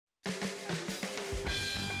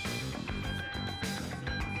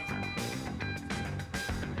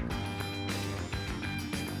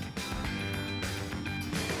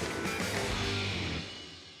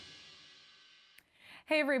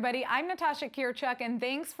Hey everybody, I'm Natasha Kirchuk, and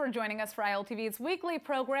thanks for joining us for ILTV's weekly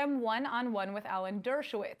program, One-on-One with Alan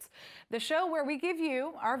Dershowitz, the show where we give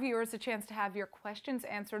you, our viewers, a chance to have your questions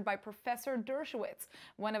answered by Professor Dershowitz,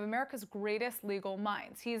 one of America's greatest legal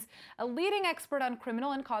minds. He's a leading expert on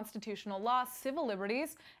criminal and constitutional law, civil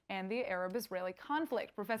liberties, and the Arab-Israeli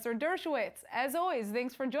conflict. Professor Dershowitz, as always,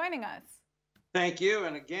 thanks for joining us. Thank you,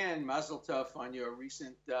 and again, mazel tov on your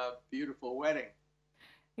recent beautiful wedding.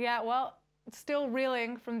 Yeah, well, still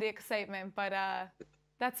reeling from the excitement, but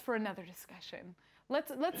that's for another discussion.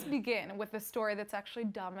 Let's begin with the story that's actually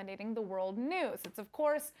dominating the world news. It's, of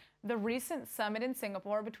course, the recent summit in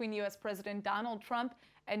Singapore between U.S. President Donald Trump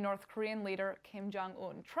and North Korean leader Kim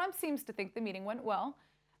Jong-un. Trump seems to think the meeting went well,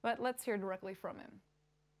 but let's hear directly from him.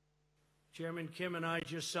 Chairman Kim and I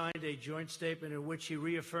just signed a joint statement in which he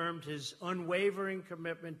reaffirmed his unwavering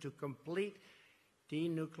commitment to complete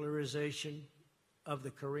denuclearization of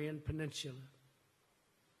the Korean Peninsula.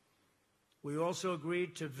 We also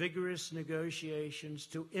agreed to vigorous negotiations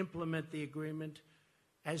to implement the agreement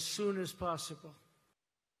as soon as possible.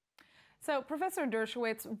 So, Professor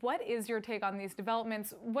Dershowitz, what is your take on these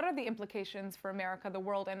developments? What are the implications for America, the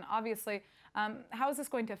world, and obviously, how is this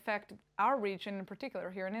going to affect our region in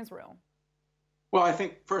particular here in Israel? Well, I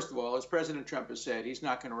think, first of all, as President Trump has said, he's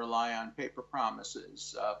not going to rely on paper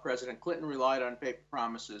promises. President Clinton relied on paper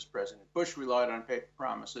promises. President Bush relied on paper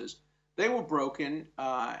promises. They were broken,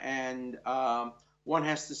 and one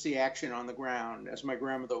has to see action on the ground. As my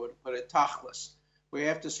grandmother would put it, tachlis. We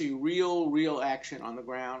have to see real action on the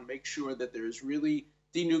ground, make sure that there's really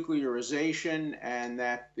denuclearization and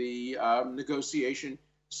that the negotiation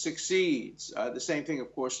succeeds. The same thing,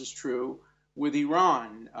 of course, is true with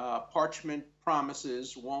Iran. Parchment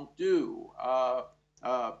promises won't do.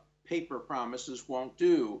 Paper promises won't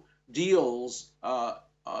do. Deals,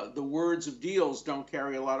 the words of deals don't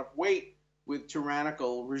carry a lot of weight with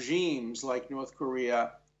tyrannical regimes like North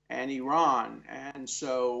Korea and Iran. And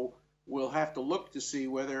so we'll have to look to see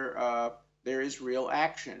whether there is real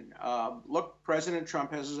action. Look, President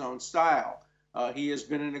Trump has his own style. He has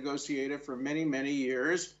been a negotiator for many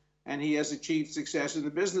years, and he has achieved success in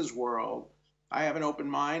the business world. I have an open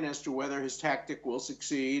mind as to whether his tactic will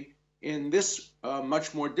succeed in this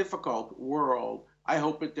much more difficult world. I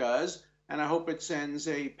hope it does, and I hope it sends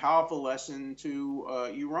a powerful lesson to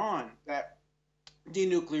Iran that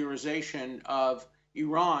denuclearization of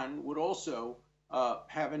Iran would also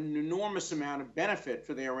have an enormous amount of benefit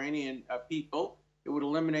for the Iranian people. It would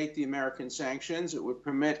eliminate the American sanctions. It would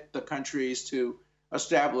permit the countries to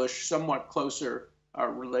establish somewhat closer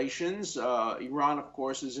relations. Iran, of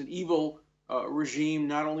course, is an evil regime,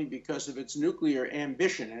 not only because of its nuclear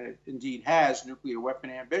ambition, and it indeed has nuclear weapon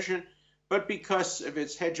ambition, but because of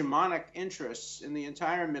its hegemonic interests in the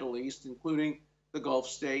entire Middle East, including the Gulf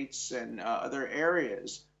states and other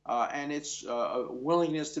areas, and its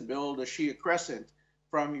willingness to build a Shia crescent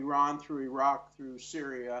from Iran through Iraq, through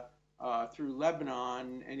Syria, through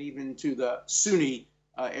Lebanon, and even to the Sunni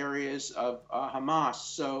areas of Hamas.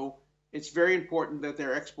 So it's very important that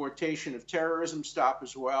their exportation of terrorism stop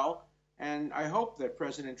as well. And I hope that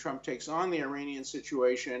President Trump takes on the Iranian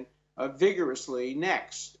situation vigorously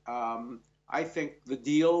next. I think the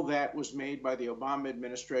deal that was made by the Obama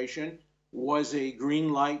administration was a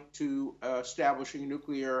green light to establishing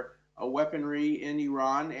nuclear weaponry in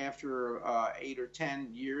Iran after 8 or 10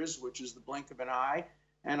 years, which is the blink of an eye.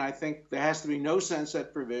 And I think there has to be no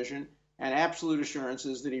sunset provision and absolute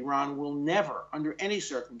assurances that Iran will never, under any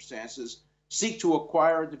circumstances, seek to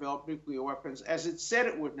acquire or develop nuclear weapons, as it said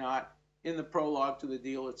it would not in the prologue to the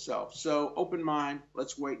deal itself. So open mind,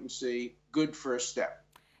 let's wait and see. Good first step.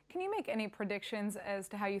 Can you make any predictions as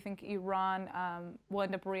to how you think Iran will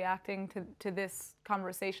end up reacting to this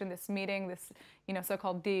conversation, this meeting, this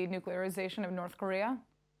so-called denuclearization of North Korea?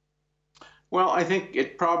 Well, I think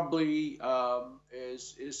it probably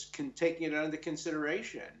is taking it under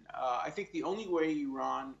consideration. I think the only way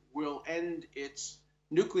Iran will end its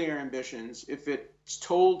nuclear ambitions if it's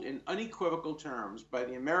told in unequivocal terms by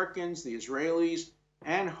the Americans, the Israelis,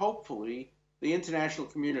 and hopefully the international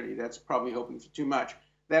community, that's probably hoping for too much,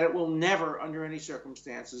 that it will never, under any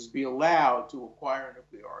circumstances, be allowed to acquire a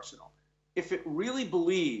nuclear arsenal. If it really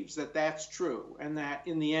believes that that's true, and that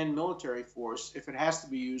in the end military force, if it has to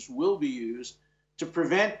be used, will be used to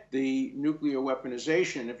prevent the nuclear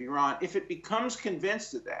weaponization of Iran, if it becomes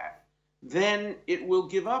convinced of that, then it will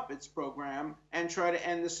give up its program and try to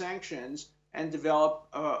end the sanctions and develop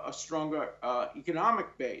a stronger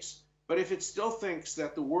economic base. But if it still thinks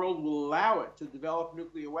that the world will allow it to develop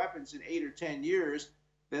nuclear weapons in 8 or 10 years,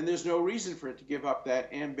 then there's no reason for it to give up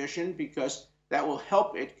that ambition, because that will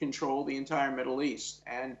help it control the entire Middle East.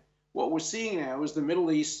 And What we're seeing now is the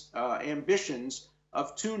Middle East ambitions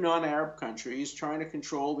of two non-Arab countries trying to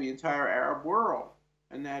control the entire Arab world,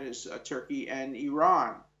 and that is Turkey and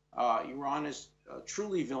Iran. Iran is a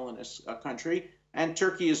truly villainous country, and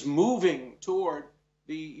Turkey is moving toward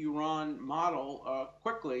the Iran model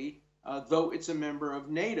quickly, though it's a member of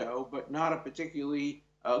NATO, but not a particularly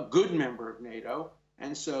good member of NATO.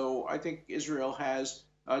 And so I think Israel has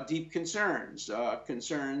deep concerns,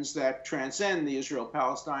 concerns that transcend the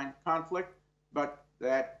Israel-Palestine conflict, but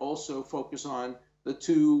that also focus on the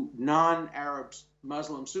two non-Arab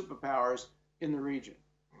Muslim superpowers in the region.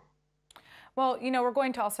 Well, you know, we're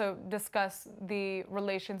going to also discuss the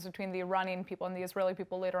relations between the Iranian people and the Israeli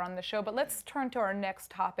people later on in the show, but let's turn to our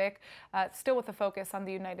next topic, still with a focus on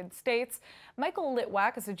the United States. Michael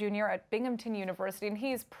Litwack is a junior at Binghamton University, and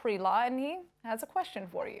he's pre-law, and he has a question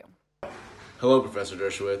for you. Hello, Professor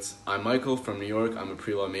Dershowitz. I'm Michael from New York. I'm a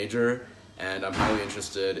pre-law major, and I'm highly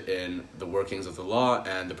interested in the workings of the law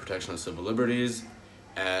and the protection of civil liberties.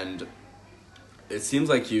 And it seems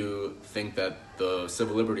like you think that the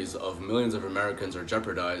civil liberties of millions of Americans are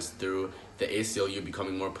jeopardized through the ACLU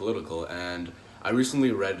becoming more political. And I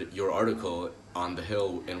recently read your article on The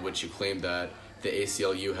Hill in which you claimed that the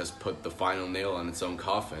ACLU has put the final nail on its own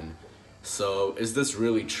coffin. So is this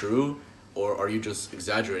really true, or are you just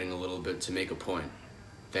exaggerating a little bit to make a point?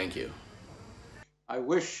 Thank you. I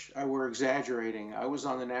wish I were exaggerating. I was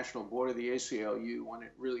on the national board of the ACLU when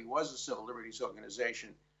it really was a civil liberties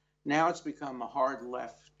organization. Now it's become a hard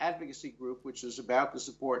left advocacy group, which is about to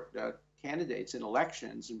support candidates in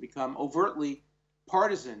elections and become overtly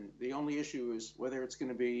partisan. The only issue is whether it's going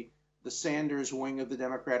to be the Sanders wing of the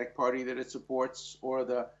Democratic Party that it supports or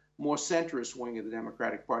the more centrist wing of the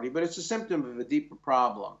Democratic Party. But it's a symptom of a deeper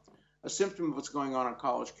problem, a symptom of what's going on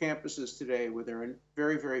college campuses today, where there are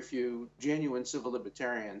very, very few genuine civil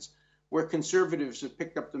libertarians, where conservatives have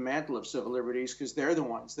picked up the mantle of civil liberties because they're the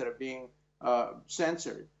ones that are being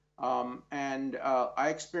censored. I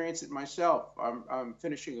experience it myself. I'm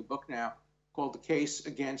finishing a book now called The Case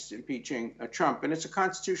Against Impeaching Trump, and it's a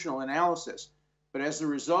constitutional analysis. But as a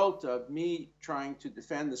result of me trying to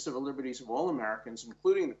defend the civil liberties of all Americans,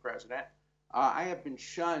 including the president, I have been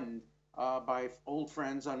shunned by old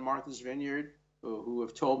friends on Martha's Vineyard who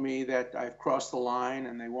have told me that I've crossed the line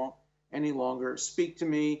and they won't any longer speak to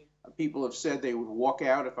me. People have said they would walk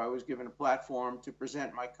out if I was given a platform to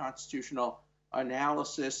present my constitutional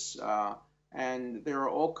analysis, and there are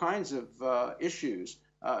all kinds of issues.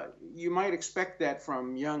 You might expect that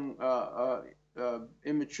from young,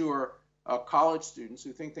 immature college students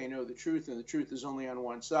who think they know the truth, and the truth is only on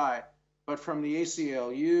one side. But from the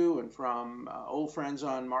ACLU and from old friends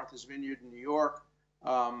on Martha's Vineyard in New York,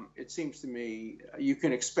 it seems to me you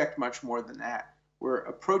can expect much more than that. We're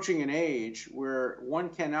approaching an age where one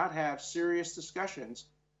cannot have serious discussions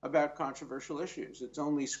about controversial issues. It's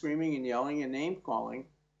only screaming and yelling and name calling,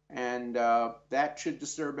 and that should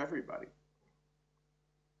disturb everybody.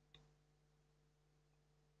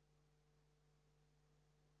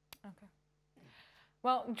 Okay.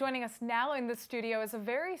 Well, joining us now in the studio is a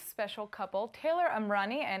very special couple. Taylor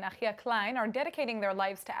Amrani and Achia Klein are dedicating their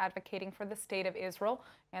lives to advocating for the state of Israel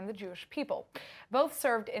and the Jewish people. Both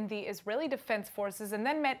served in the Israeli Defense Forces and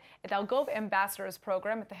then met at Al Gov Ambassadors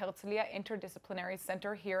Program at the Herzliya Interdisciplinary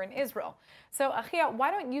Center here in Israel. So, Achia, why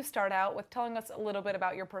don't you start out with telling us a little bit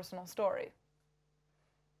about your personal story?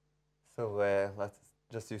 So,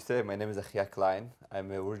 just you say, my name is Achia Klein.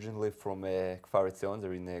 I'm originally from Kfar Etzion,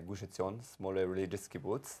 they're in Gush Etzion, small religious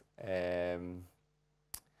kibbutz.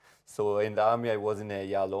 So in the army, I was in a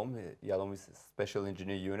Yalom. Yalom is a special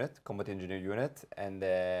engineer unit, combat engineer unit. And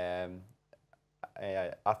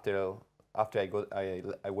after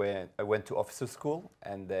I went to officer school,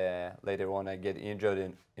 and later on I get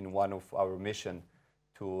injured in one of our mission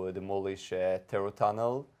to demolish a terror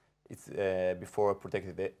tunnel. It's before a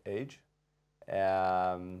protected age.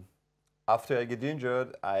 After I get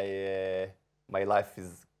injured, my life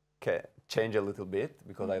is changed a little bit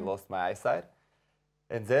because I lost my eyesight.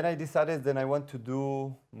 And then I decided that I want to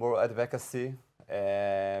do more advocacy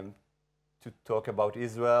to talk about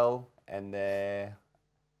Israel, and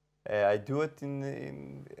I do it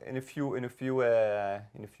in a few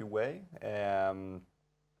ways.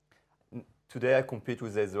 Today I compete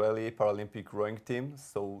with the Israeli Paralympic rowing team,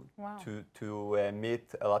 so wow. to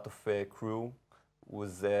meet a lot of crew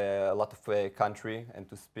with a lot of country and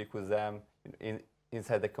to speak with them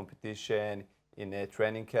inside the competition, in a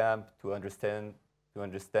training camp, to let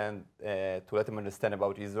them understand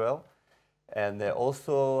about Israel. And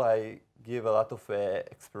also I give a lot of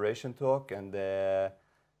exploration talk, and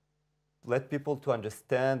let people to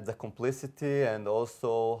understand the complicity and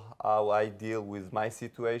also how I deal with my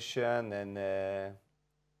situation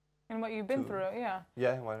and what you've been through, yeah.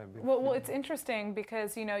 Yeah, what I've been Well, it's interesting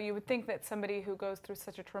because, you know, you would think that somebody who goes through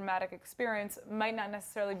such a traumatic experience might not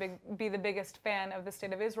necessarily be the biggest fan of the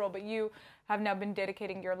state of Israel, but you have now been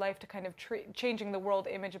dedicating your life to kind of changing the world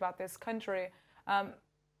image about this country.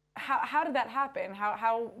 How did that happen?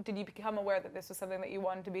 How did you become aware that this was something that you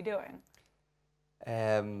wanted to be doing?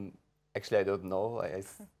 Actually, I don't know.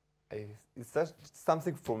 It's just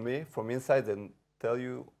something for me, from inside, and tell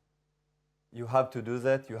you, you have to do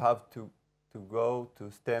that. You have to go,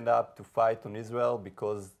 to stand up, to fight on Israel,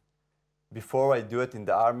 because before I do it in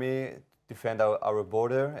the army, defend our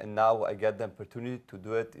border, and now I get the opportunity to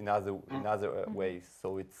do it in other ways.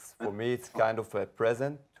 So it's, for me, it's kind of a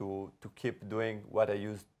present to keep doing what I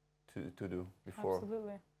used to do before.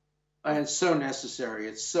 Absolutely. And it's so necessary.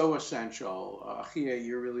 It's so essential. Chia,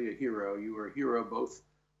 you're really a hero. You were a hero both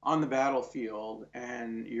on the battlefield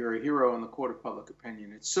and you're a hero in the court of public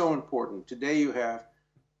opinion. It's so important. Today you have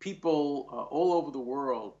people all over the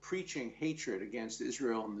world preaching hatred against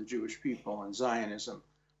Israel and the Jewish people and Zionism.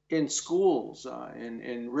 In schools,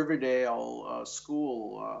 in Riverdale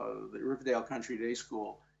School, the Riverdale Country Day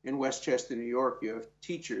School in Westchester, New York, you have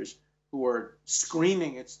teachers who are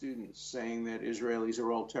screaming at students, saying that Israelis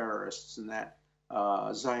are all terrorists and that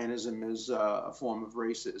Zionism is a form of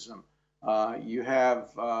racism. You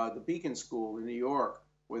have the Beacon School in New York,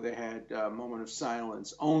 where they had a moment of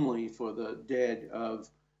silence only for the dead of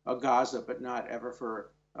Gaza, but not ever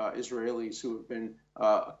for Israelis who have been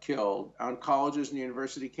killed. On colleges and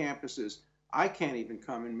university campuses, I can't even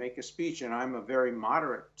come and make a speech, and I'm a very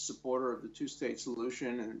moderate supporter of the two-state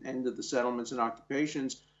solution and end of the settlements and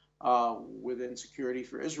occupations with insecurity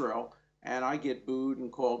for Israel, and I get booed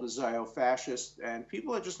and called a Zio-fascist, and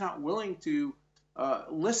people are just not willing to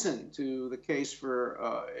listen to the case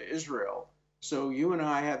for Israel. So you and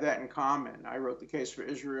I have that in common. I wrote the case for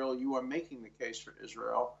Israel. You are making the case for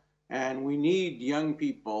Israel. And we need young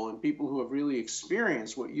people and people who have really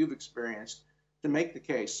experienced what you've experienced to make the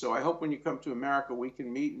case. So I hope when you come to America, we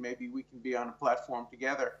can meet and maybe we can be on a platform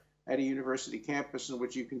together at a university campus in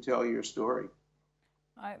which you can tell your story.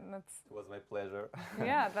 It was my pleasure.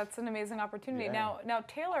 Yeah, that's an amazing opportunity. Yeah. Now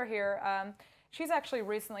Taylor here, she's actually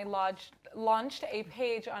recently launched a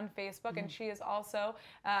page on Facebook, and she is also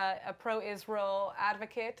a pro-Israel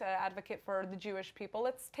advocate for the Jewish people.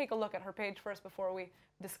 Let's take a look at her page first before we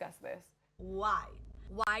discuss this. Why?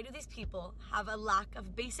 Why do these people have a lack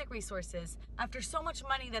of basic resources? After so much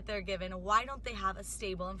money that they're given, why don't they have a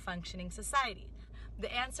stable and functioning society?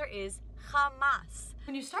 The answer is Hamas.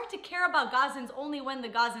 When you start to care about Gazans only when the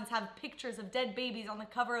Gazans have pictures of dead babies on the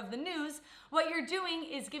cover of the news, what you're doing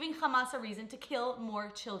is giving Hamas a reason to kill more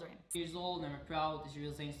children. Years old, I'm a proud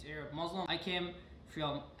Israeli Zionist Arab Muslim. I came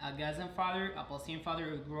from a Gazan father, a Palestinian father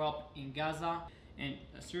who grew up in Gaza, and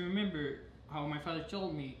I still remember how my father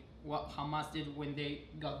told me what Hamas did when they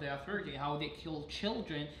got the authority, how they killed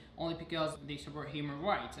children only because they support human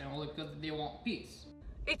rights and only because they want peace.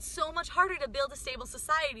 It's so much harder to build a stable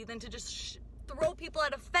society than to just throw people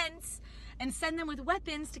at a fence and send them with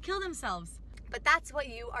weapons to kill themselves. But that's what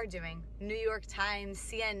you are doing. New York Times,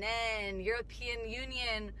 CNN, European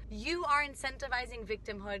Union. You are incentivizing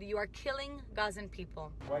victimhood. You are killing Gazan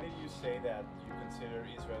people. Why did you say that you consider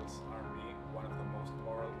Israel's army one of the most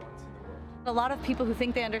moral ones in the world? A lot of people who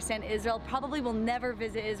think they understand Israel probably will never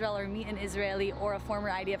visit Israel or meet an Israeli or a former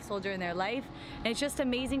IDF soldier in their life. And it's just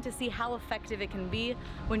amazing to see how effective it can be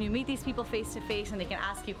when you meet these people face to face and they can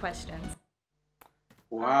ask you questions.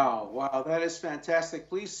 Wow, that is fantastic.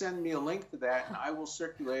 Please send me a link to that and I will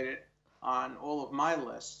circulate it on all of my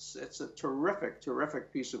lists. It's a terrific,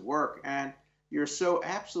 terrific piece of work. And you're so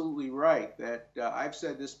absolutely right that I've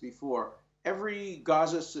said this before. Every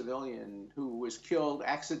Gaza civilian who was killed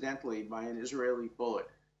accidentally by an Israeli bullet,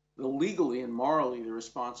 legally and morally the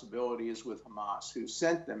responsibility is with Hamas, who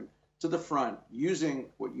sent them to the front using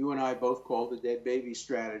what you and I both call the dead baby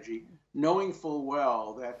strategy, knowing full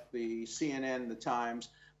well that the CNN, the Times,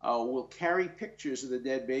 will carry pictures of the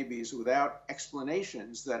dead babies without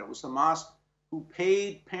explanations that it was Hamas who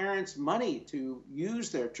paid parents money to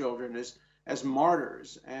use their children as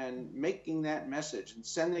martyrs, and making that message and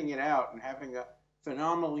sending it out and having a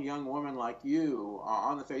phenomenal young woman like you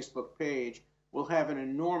on the Facebook page will have an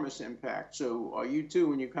enormous impact. So you too,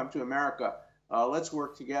 when you come to America, let's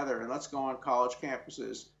work together and let's go on college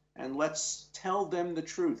campuses and let's tell them the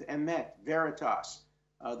truth. Emet, veritas.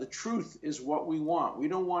 The truth is what we want. We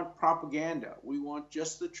don't want propaganda. We want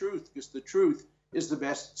just the truth, because the truth is the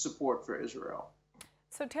best support for Israel.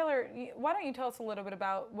 So Taylor, why don't you tell us a little bit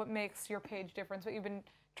about what makes your page different, what you've been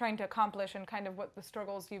trying to accomplish and kind of what the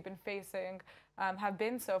struggles you've been facing have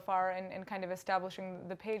been so far in kind of establishing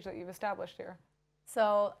the page that you've established here.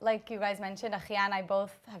 So, like you guys mentioned, Achia and I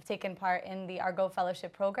both have taken part in the Argo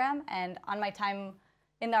Fellowship Program, and on my time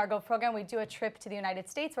in the Argo program, we do a trip to the United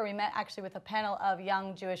States where we met actually with a panel of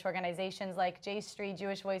young Jewish organizations like J Street,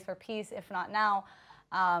 Jewish Voice for Peace, if not now,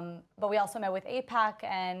 but we also met with AIPAC,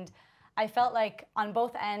 and I felt like on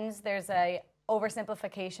both ends there's a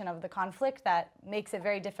oversimplification of the conflict that makes it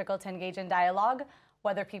very difficult to engage in dialogue,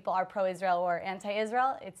 whether people are pro-Israel or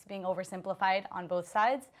anti-Israel. It's being oversimplified on both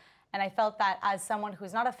sides. And I felt that as someone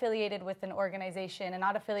who's not affiliated with an organization and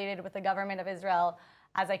not affiliated with the government of Israel,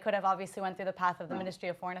 as I could have obviously went through the path of the Ministry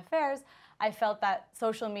of Foreign Affairs, I felt that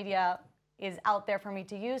social media is out there for me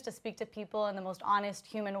to use to speak to people in the most honest,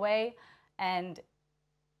 human way. And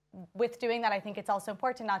with doing that, I think it's also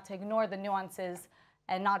important not to ignore the nuances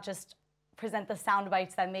and not just present the sound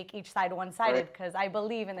bites that make each side one-sided, because I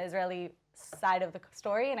believe in the Israeli side of the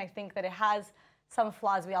story, and I think that it has some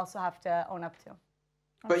flaws we also have to own up to.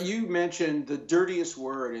 But you mentioned the dirtiest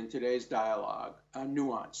word in today's dialogue,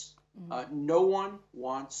 nuance. No one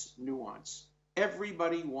wants nuance.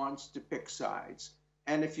 Everybody wants to pick sides.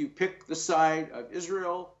 And if you pick the side of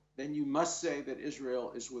Israel, then you must say that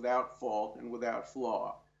Israel is without fault and without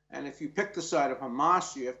flaw. And if you pick the side of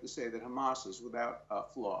Hamas, you have to say that Hamas is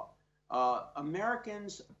without flaw.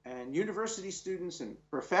 Americans and university students and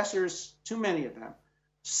professors, too many of them,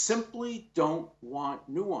 simply don't want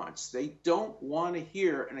nuance. They don't want to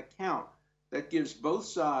hear an account that gives both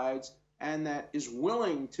sides and that is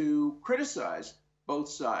willing to criticize both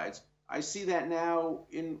sides. I see that now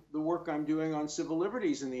in the work I'm doing on civil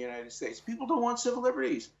liberties in the United States. People don't want civil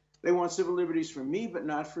liberties. They want civil liberties for me, but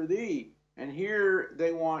not for thee. And here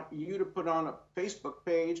they want you to put on a Facebook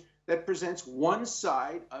page that presents one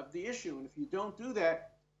side of the issue. And if you don't do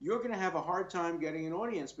that, you're going to have a hard time getting an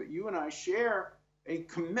audience. But you and I share a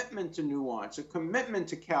commitment to nuance, a commitment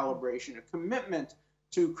to calibration, a commitment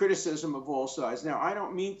to criticism of all sides. Now, I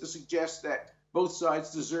don't mean to suggest that both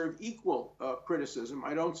sides deserve equal criticism.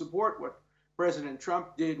 I don't support what President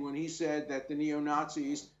Trump did when he said that the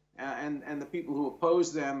neo-Nazis and the people who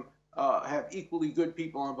oppose them have equally good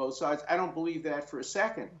people on both sides. I don't believe that for a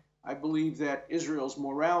second. I believe that Israel's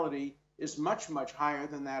morality is much, much higher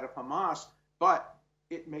than that of Hamas, but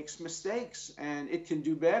it makes mistakes and it can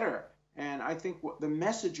do better. And I think what the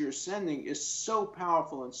message you're sending is so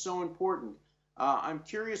powerful and so important. I'm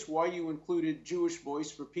curious why you included Jewish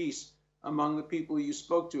Voice for Peace among the people you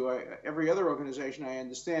spoke to. Every other organization I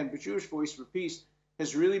understand, but Jewish Voice for Peace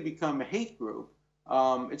has really become a hate group.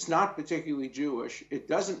 It's not particularly Jewish. It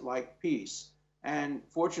doesn't like peace. And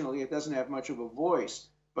fortunately, it doesn't have much of a voice.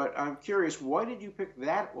 But I'm curious, why did you pick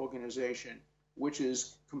that organization, which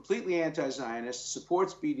is completely anti-Zionist,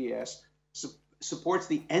 supports BDS, supports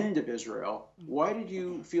the end of Israel? Why did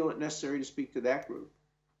you feel it necessary to speak to that group?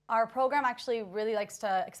 Our program actually really likes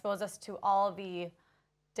to expose us to all the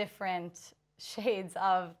different shades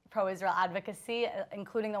of pro-Israel advocacy,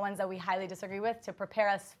 including the ones that we highly disagree with, to prepare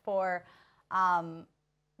us for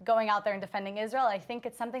going out there and defending Israel. I think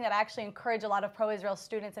it's something that I actually encourage a lot of pro-Israel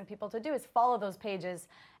students and people to do, is follow those pages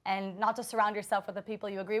and not to surround yourself with the people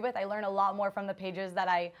you agree with. I learn a lot more from the pages that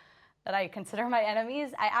I consider my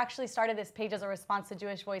enemies. I actually started this page as a response to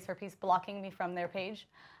Jewish Voice for Peace blocking me from their page.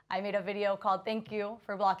 I made a video called "Thank You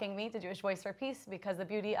for Blocking Me" to Jewish Voice for Peace, because the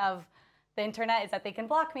beauty of the internet is that they can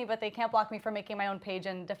block me, but they can't block me from making my own page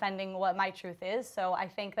and defending what my truth is. So I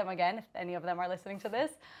thank them again, if any of them are listening to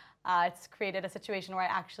this. It's created a situation where I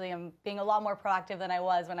actually am being a lot more proactive than I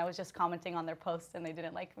was when I was just commenting on their posts and they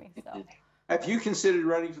didn't like me. So. Have you considered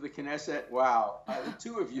running for the Knesset? Wow, the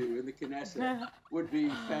two of you in the Knesset would be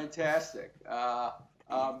fantastic.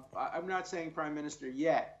 I'm not saying prime minister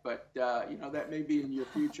yet, but you know, that may be in your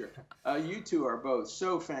future. You two are both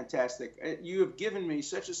so fantastic. You have given me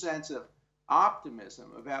such a sense of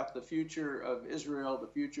optimism about the future of Israel, the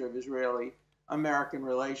future of Israeli-American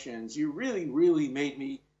relations. You really, really made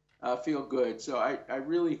me feel good. So I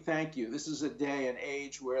really thank you. This is a day and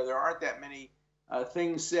age where there aren't that many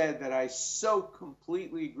things said that I so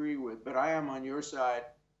completely agree with, but I am on your side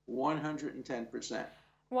 110%.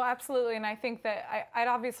 Well, absolutely, and I think that I'd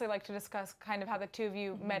obviously like to discuss kind of how the two of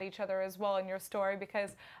you met each other as well in your story,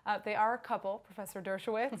 because they are a couple, Professor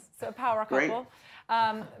Dershowitz, it's a power couple.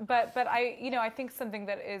 But I think something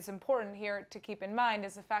that is important here to keep in mind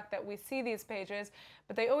is the fact that we see these pages,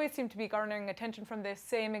 but they always seem to be garnering attention from the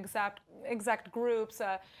same exact groups.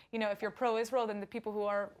 If you're pro-Israel, then the people who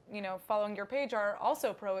are following your page are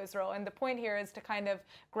also pro-Israel, and the point here is to kind of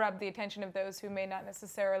grab the attention of those who may not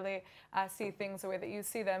necessarily see things the way that you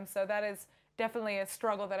see them. So that is definitely a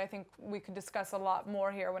struggle that I think we could discuss a lot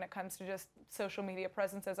more here when it comes to just social media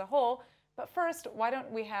presence as a whole. But first, why don't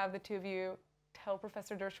we have the two of you tell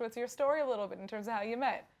Professor Dershowitz your story a little bit in terms of how you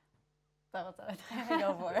met? Go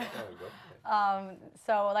for it.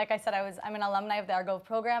 So like I said, I'm an alumni of the Argov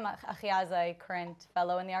program. Achia is a current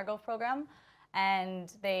fellow in the Argov program.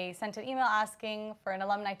 And they sent an email asking for an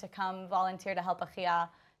alumni to come volunteer to help Achia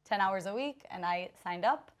 10 hours a week, and I signed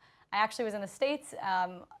up. I actually was in the States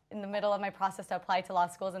in the middle of my process to apply to law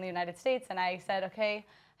schools in the United States, and I said, okay,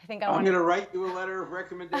 I think I'm going to write you a letter of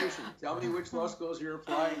recommendation. Tell me which law schools you're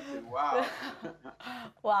applying to. Wow.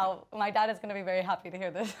 Wow, my dad is going to be very happy to hear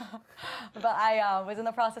this. But I was in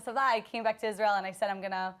the process of that. I came back to Israel and I said I'm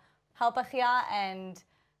going to help Achia, and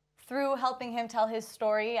through helping him tell his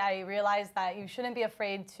story, I realized that you shouldn't be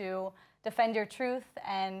afraid to defend your truth,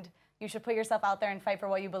 and you should put yourself out there and fight for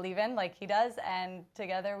what you believe in, like he does. And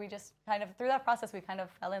together we just kind of, through that process, we kind of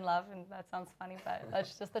fell in love. And that sounds funny, but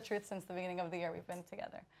that's just the truth. Since the beginning of the year, we've been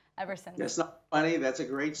together ever since. That's not funny. That's a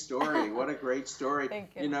great story. What a great story.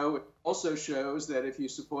 Thank you. You know, it also shows that if you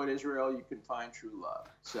support Israel, you can find true love.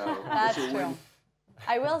 So that's true.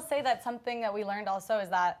 I will say that something that we learned also is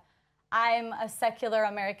that I'm a secular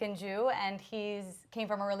American Jew, and he came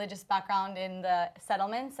from a religious background in the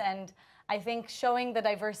settlements. And I think showing the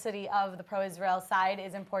diversity of the pro-Israel side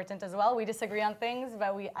is important as well. We disagree on things,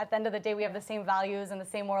 but at the end of the day, we have the same values and the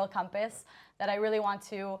same moral compass that I really want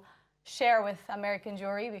to share with American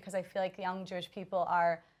Jewry, because I feel like young Jewish people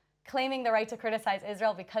are claiming the right to criticize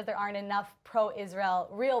Israel because there aren't enough pro-Israel,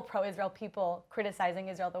 real pro-Israel people criticizing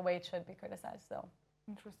Israel the way it should be criticized. So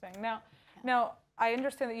interesting. Now, I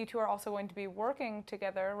understand that you two are also going to be working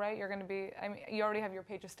together, right? You're going to be, I mean, you already have your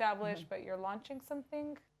page established, but you're launching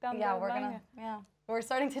something down the line? We're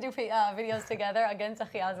starting to do videos together against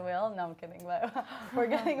Achia's will. No, I'm kidding, but we're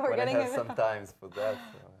getting some times for that.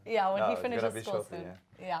 So. Yeah, when he finishes school soon.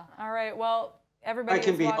 Yeah. All right. Well, everybody I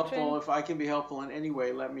can be watching. helpful. If I can be helpful in any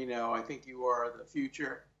way, let me know. I think you are the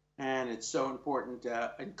future, and it's so important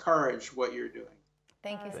to encourage what you're doing.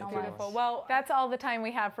 Thank you so much. Beautiful. Well, that's all the time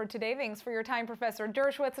we have for today. Thanks for your time, Professor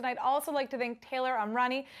Dershowitz. And I'd also like to thank Taylor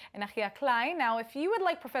Amrani and Achia Klein. Now, if you would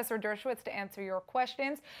like Professor Dershowitz to answer your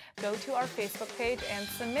questions, go to our Facebook page and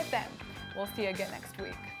submit them. We'll see you again next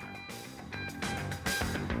week.